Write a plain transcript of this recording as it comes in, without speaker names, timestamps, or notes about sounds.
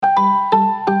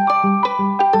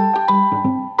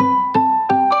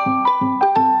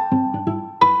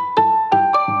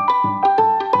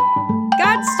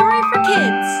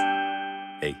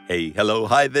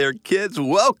hi there, kids.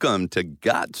 Welcome to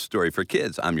God's Story for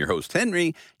Kids. I'm your host,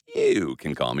 Henry. You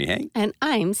can call me Hank. And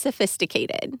I'm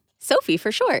sophisticated. Sophie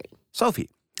for short. Sophie,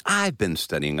 I've been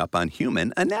studying up on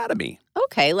human anatomy.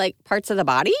 Okay, like parts of the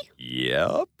body?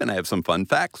 Yep, and I have some fun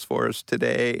facts for us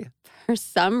today. For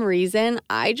some reason,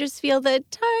 I just feel the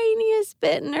tiniest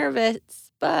bit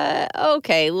nervous. But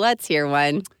okay, let's hear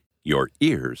one. Your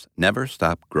ears never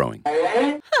stop growing.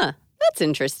 Huh, that's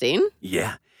interesting.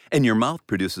 Yeah, and your mouth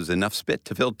produces enough spit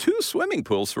to fill 2 swimming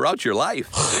pools throughout your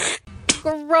life.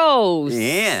 Gross.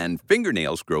 And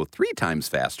fingernails grow 3 times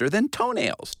faster than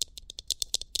toenails.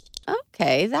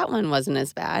 Okay, that one wasn't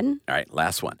as bad. All right,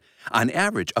 last one. On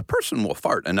average, a person will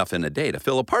fart enough in a day to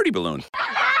fill a party balloon.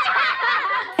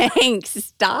 Hank,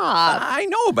 stop. I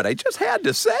know, but I just had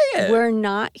to say it. We're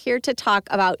not here to talk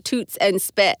about toots and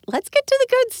spit. Let's get to the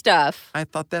good stuff. I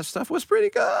thought that stuff was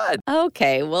pretty good.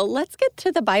 Okay, well, let's get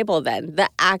to the Bible then, the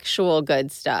actual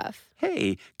good stuff.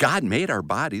 Hey, God made our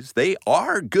bodies. They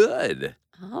are good.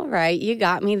 All right, you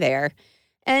got me there.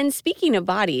 And speaking of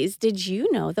bodies, did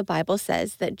you know the Bible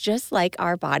says that just like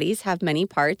our bodies have many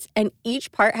parts and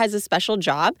each part has a special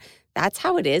job, that's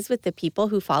how it is with the people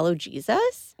who follow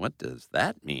Jesus? What does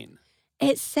that mean?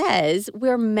 It says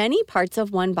we're many parts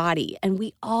of one body and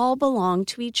we all belong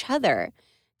to each other.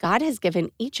 God has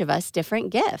given each of us different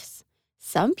gifts.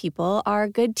 Some people are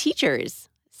good teachers.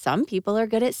 Some people are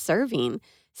good at serving.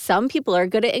 Some people are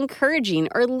good at encouraging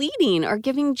or leading or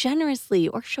giving generously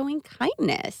or showing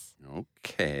kindness.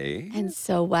 Okay. And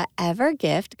so whatever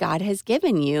gift God has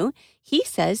given you, he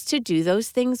says to do those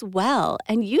things well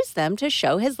and use them to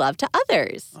show his love to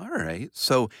others. All right.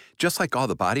 So just like all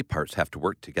the body parts have to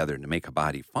work together to make a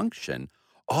body function,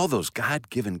 all those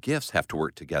God-given gifts have to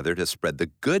work together to spread the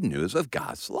good news of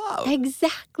God's love.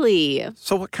 Exactly.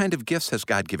 So what kind of gifts has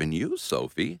God given you,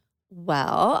 Sophie?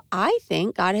 Well, I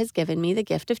think God has given me the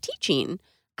gift of teaching.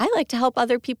 I like to help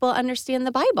other people understand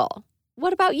the Bible.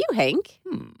 What about you, Hank?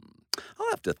 I'll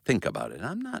have to think about it.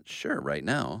 I'm not sure right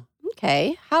now.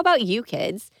 Okay. How about you,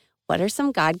 kids? What are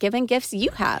some God-given gifts you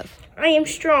have? I am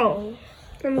strong.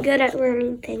 I'm good at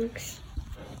learning things.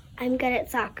 I'm good at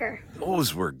soccer.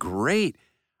 Those were great.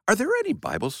 Are there any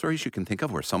Bible stories you can think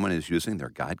of where someone is using their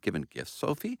God-given gifts,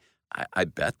 Sophie? I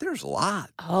bet there's a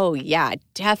lot. Oh, yeah,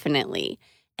 definitely.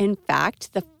 In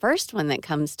fact, the first one that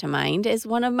comes to mind is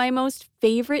one of my most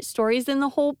favorite stories in the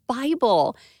whole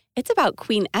Bible. It's about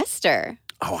Queen Esther.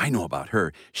 Oh, I know about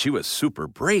her. She was super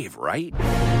brave, right?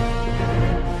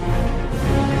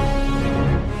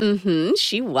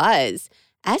 She was.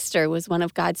 Esther was one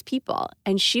of God's people,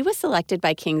 and she was selected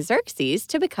by King Xerxes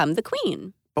to become the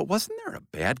queen. But wasn't there a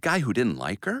bad guy who didn't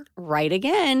like her? Right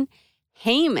again.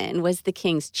 Haman was the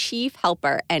king's chief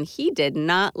helper, and he did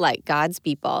not like God's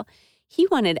people. He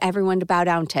wanted everyone to bow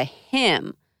down to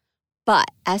him.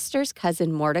 But Esther's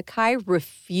cousin Mordecai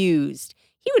refused.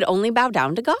 He would only bow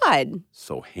down to God.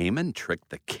 So Haman tricked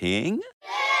the king?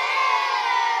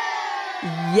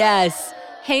 Yes.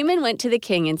 Haman went to the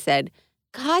king and said,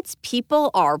 God's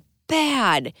people are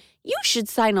bad. You should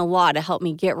sign a law to help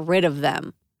me get rid of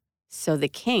them. So the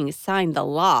king signed the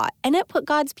law, and it put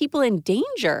God's people in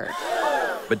danger.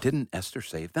 But didn't Esther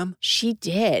save them? She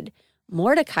did.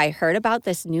 Mordecai heard about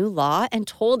this new law and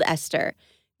told Esther,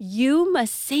 you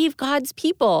must save God's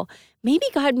people. Maybe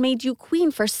God made you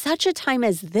queen for such a time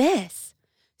as this.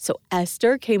 So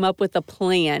Esther came up with a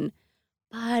plan,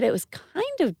 but it was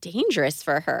kind of dangerous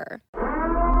for her.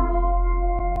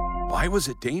 Why was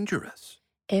it dangerous?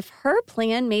 If her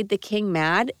plan made the king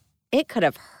mad, it could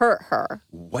have hurt her.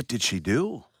 What did she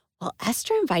do? Well,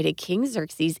 Esther invited King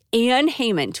Xerxes and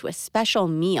Haman to a special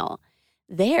meal.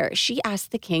 There, she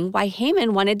asked the king why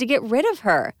Haman wanted to get rid of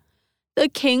her. The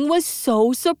king was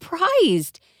so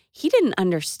surprised. He didn't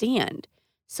understand.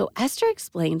 So Esther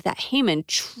explained that Haman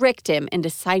tricked him into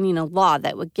signing a law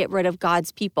that would get rid of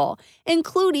God's people,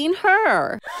 including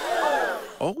her.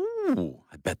 Oh,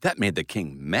 I bet that made the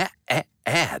king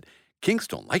mad. Kings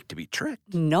don't like to be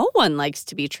tricked. No one likes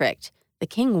to be tricked. The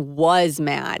king was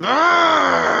mad.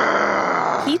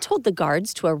 He told the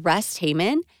guards to arrest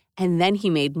Haman, and then he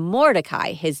made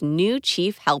Mordecai his new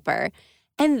chief helper.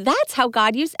 And that's how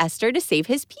God used Esther to save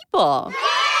his people.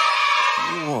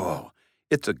 Whoa.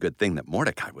 It's a good thing that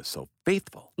Mordecai was so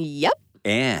faithful. Yep.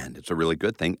 And it's a really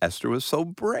good thing Esther was so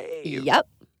brave. Yep.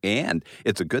 And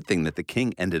it's a good thing that the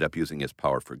king ended up using his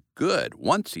power for good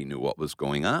once he knew what was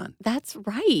going on. That's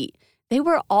right. They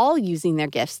were all using their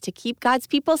gifts to keep God's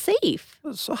people safe.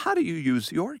 So how do you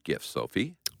use your gifts,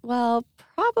 Sophie? Well,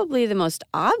 probably the most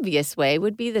obvious way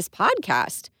would be this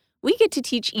podcast. We get to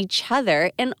teach each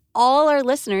other and all our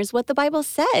listeners what the Bible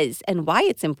says and why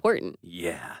it's important.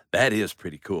 Yeah, that is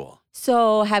pretty cool.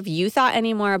 So, have you thought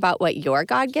any more about what your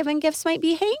God-given gifts might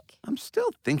be, Hank? I'm still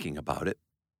thinking about it.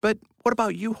 But what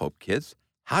about you, Hope Kids?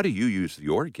 How do you use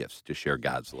your gifts to share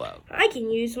God's love? I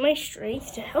can use my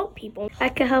strength to help people. I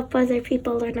can help other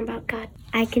people learn about God.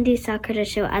 I can do soccer to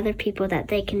show other people that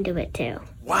they can do it too.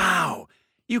 Wow,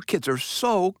 you kids are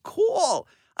so cool.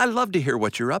 I love to hear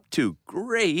what you're up to.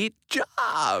 Great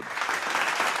job.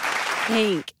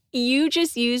 Hank, you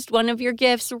just used one of your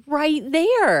gifts right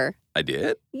there. I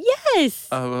did? Yes.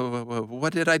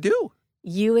 What did I do?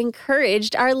 You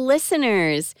encouraged our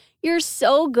listeners. You're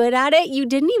so good at it, you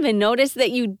didn't even notice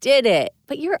that you did it.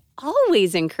 But you're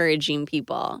always encouraging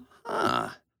people.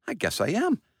 I guess I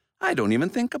am. I don't even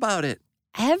think about it.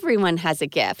 Everyone has a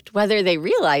gift, whether they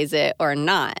realize it or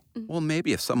not. Well,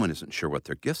 maybe if someone isn't sure what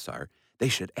their gifts are, they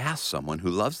should ask someone who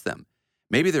loves them.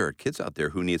 Maybe there are kids out there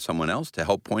who need someone else to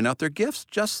help point out their gifts,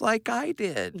 just like I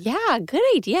did. Yeah, good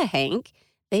idea, Hank.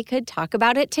 They could talk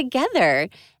about it together.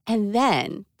 And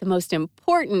then the most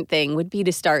important thing would be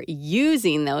to start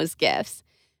using those gifts.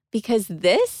 Because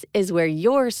this is where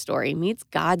your story meets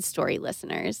God's story,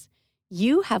 listeners.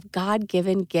 You have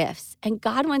God-given gifts, and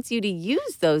God wants you to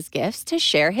use those gifts to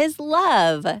share His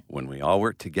love. When we all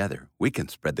work together, we can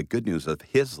spread the good news of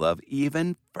His love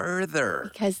even further.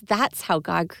 Because that's how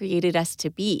God created us to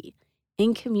be,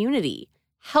 in community,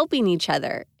 helping each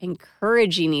other,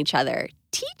 encouraging each other,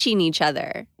 teaching each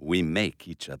other. We make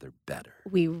each other better.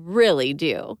 We really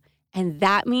do. And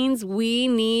that means we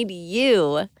need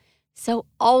you. So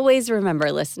always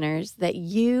remember, listeners, that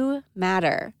you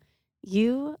matter.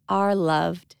 You are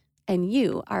loved, and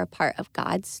you are a part of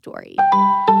God's story.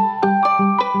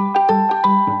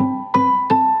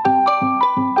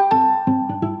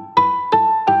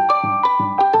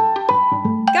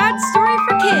 God's Story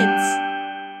for Kids.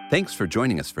 Thanks for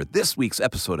joining us for this week's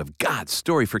episode of God's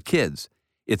Story for Kids.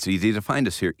 It's easy to find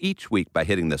us here each week by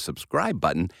hitting the subscribe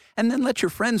button and then let your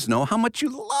friends know how much you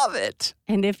love it.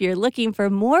 And if you're looking for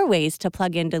more ways to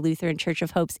plug into Lutheran Church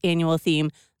of Hope's annual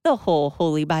theme, the whole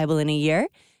Holy Bible in a year,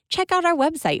 check out our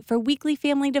website for weekly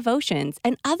family devotions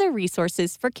and other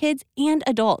resources for kids and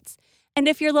adults. And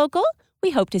if you're local,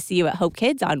 we hope to see you at Hope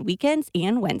Kids on weekends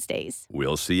and Wednesdays.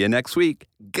 We'll see you next week.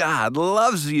 God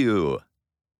loves you.